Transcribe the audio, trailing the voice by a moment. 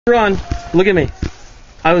Run. Look at me.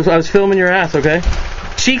 I was filming your ass, okay?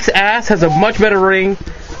 Cheek's ass has a much better ring.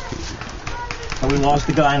 Oh, we lost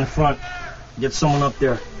the guy in the front. Get someone up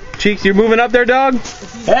there. Cheeks, you're moving up there, dog?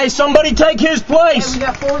 Hey, somebody take his place! Hey, we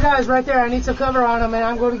got 4 guys right there. I need some cover on them, and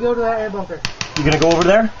I'm going to go to that air bunker. You gonna go over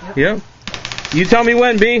there? Yep. You tell me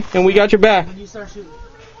when, B, and we got your back. When you start shooting.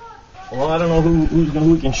 Well, I don't know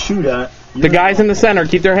who we can shoot at. The guys in the center,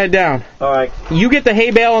 keep their head down. Alright. You get the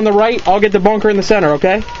hay bale on the right, I'll get the bunker in the center,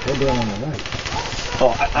 okay? Hay bale on the right.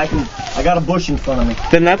 Oh, I got a bush in front of me.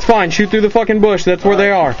 Then that's fine. Shoot through the fucking bush. That's where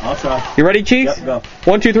they are. I'll try. You ready, Cheeks? Yep, go.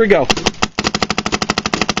 1, 2, 3, go.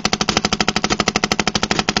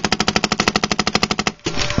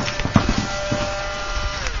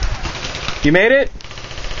 You made it?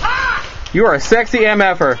 You are a sexy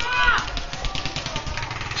MFer.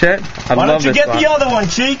 Chet, I Why love don't you this get the other one,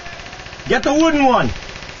 Cheek? Get the wooden one.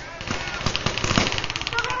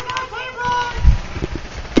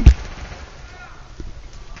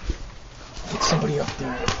 Get somebody up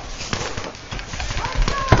there.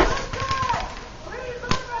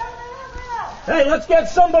 Hey, let's get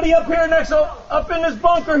somebody up here up in this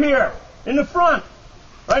bunker here, in the front,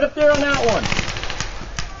 right up there on that one.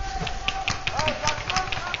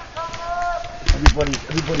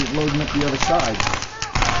 Everybody's loading up the other side.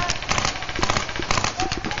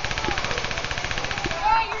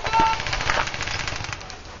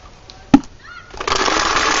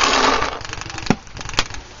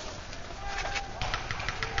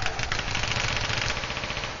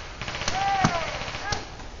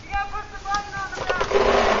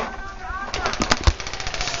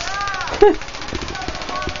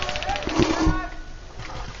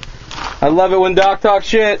 I love it when Doc talks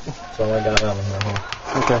shit. That's all I got on him right here.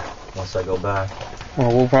 Okay. Once I go back.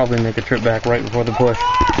 Well, we'll probably make a trip back right before the push.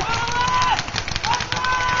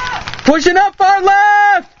 Pushing up, far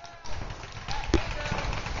left!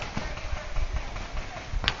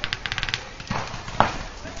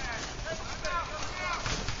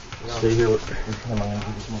 Stay here.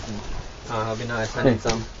 That'll be nice. I need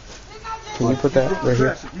some. Can you put that right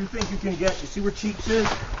here? You think you can get? You see where Cheeks is?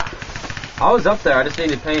 I was up there. I just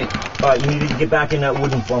needed paint. All right, you need to get back in that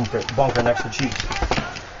wooden bunker next to Cheeks.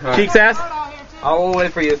 Right. Cheeks ass? I will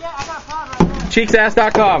wait for you.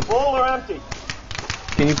 Cheeksass.com. Full or empty?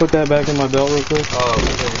 Can you put that back in my belt real quick?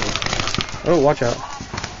 Oh, Oh, watch out.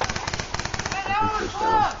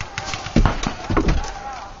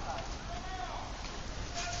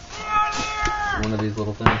 one of these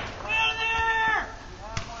little things.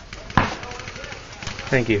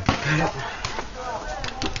 Thank you.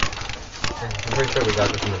 I'm pretty sure we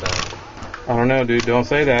got this in the bag. I don't know, dude. Don't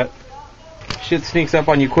say that. Shit sneaks up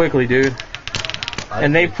on you quickly, dude.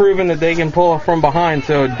 And they've proven that they can pull from behind,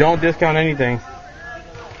 so don't discount anything.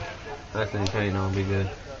 Actually, paint, no, it'll be good.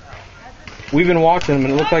 We've been watching them,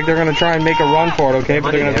 and it looks like they're going to try and make a run for it, okay?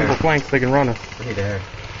 But they're going to have people flanks so they can run us. I need air.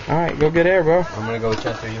 Alright, go get air, bro. I'm going to go with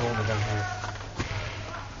Chester. You hold it down here.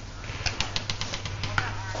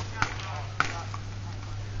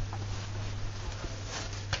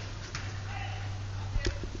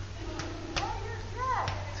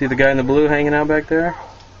 See the guy in the blue hanging out back there?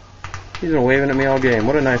 He's been waving at me all game.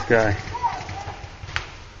 What a nice guy.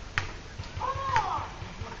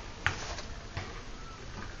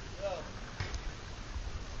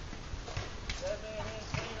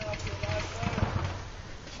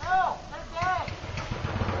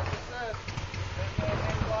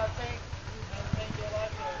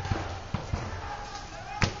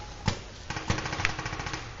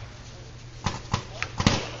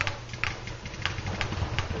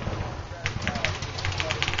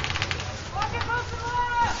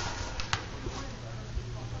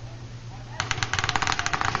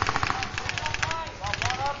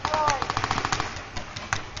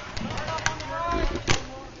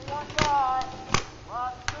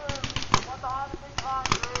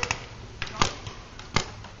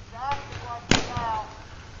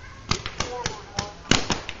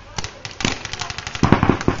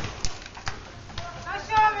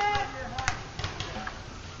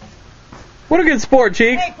 What a good sport,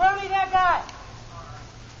 Cheek. Hey, throw me that guy.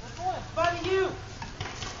 This one, in front of you.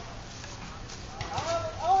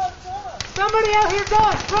 Somebody out here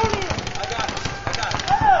going. Throw me. I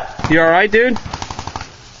got it. You alright, dude? Yeah,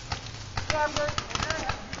 I'm good.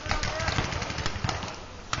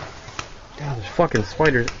 God, there's fucking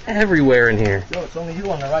spiders everywhere in here. Joe, it's only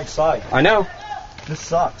you on the right side. I know. This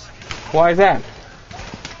sucks. Why is that?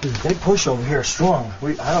 They push over here strong.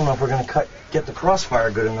 I don't know if we're going to get the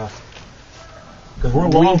crossfire good enough. Because we're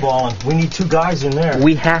long balling. We need 2 guys in there.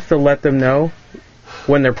 We have to let them know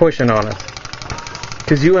when they're pushing on us.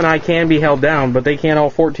 Because you and I can be held down, but they can't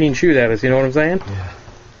all 14 shoot at us, you know what I'm saying? Yeah.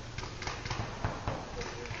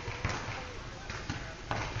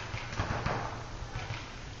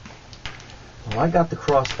 I got the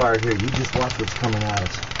crossfire here. You just watch what's coming at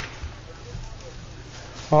us.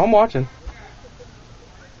 Oh, I'm watching.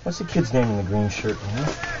 What's the kid's name in the green shirt, man?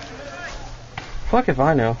 Fuck if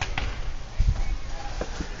I know.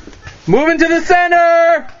 Moving to the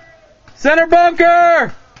center! Center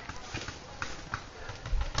bunker!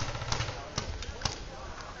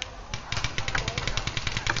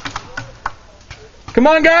 Come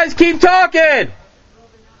on, guys, keep talking!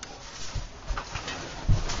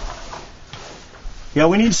 Yeah,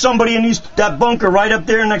 we need somebody in that bunker right up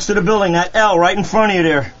there next to the building, that L right in front of you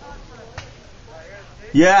there.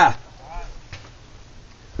 Yeah.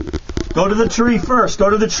 Go to the tree first. Go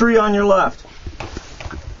to the tree on your left.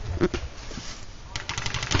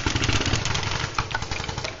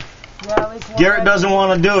 Garrett doesn't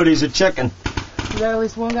want to do it. He's a chicken. You got at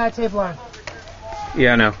least one guy tape line.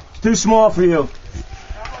 Yeah, I know. It's too small for you.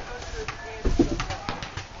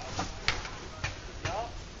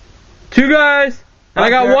 Two guys, and I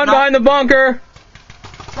got one behind the bunker.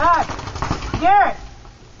 God, Garrett!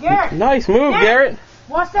 Garrett! Nice move, Garrett.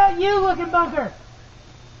 What's that you-looking bunker?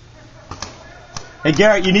 Hey,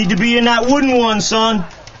 Garrett, you need to be in that wooden one, son.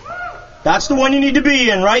 That's the one you need to be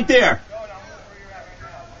in, right there.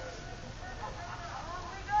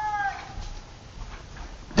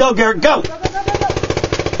 Go, Garrett, go!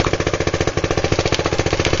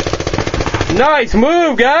 Nice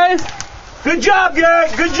move, guys. Good job,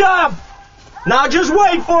 Garrett, good job. Now just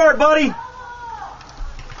wait for it, buddy.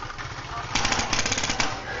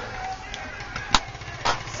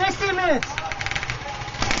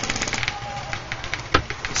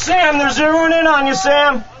 Sam, they're zeroing in on you,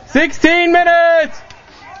 Sam. 16 minutes.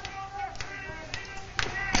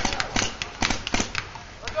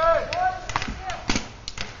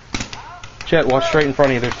 Chet, watch straight in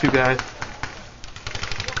front of you. There's two guys.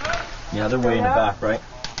 Yeah, they're way in the back, right?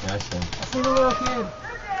 Yeah, I see them. I see the little kid.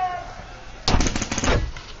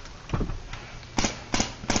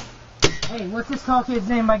 Hey, what's this tall kid's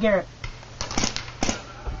name by Garrett?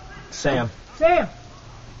 Sam. Sam!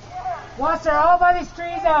 Watch, they're all by these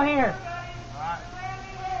trees out here.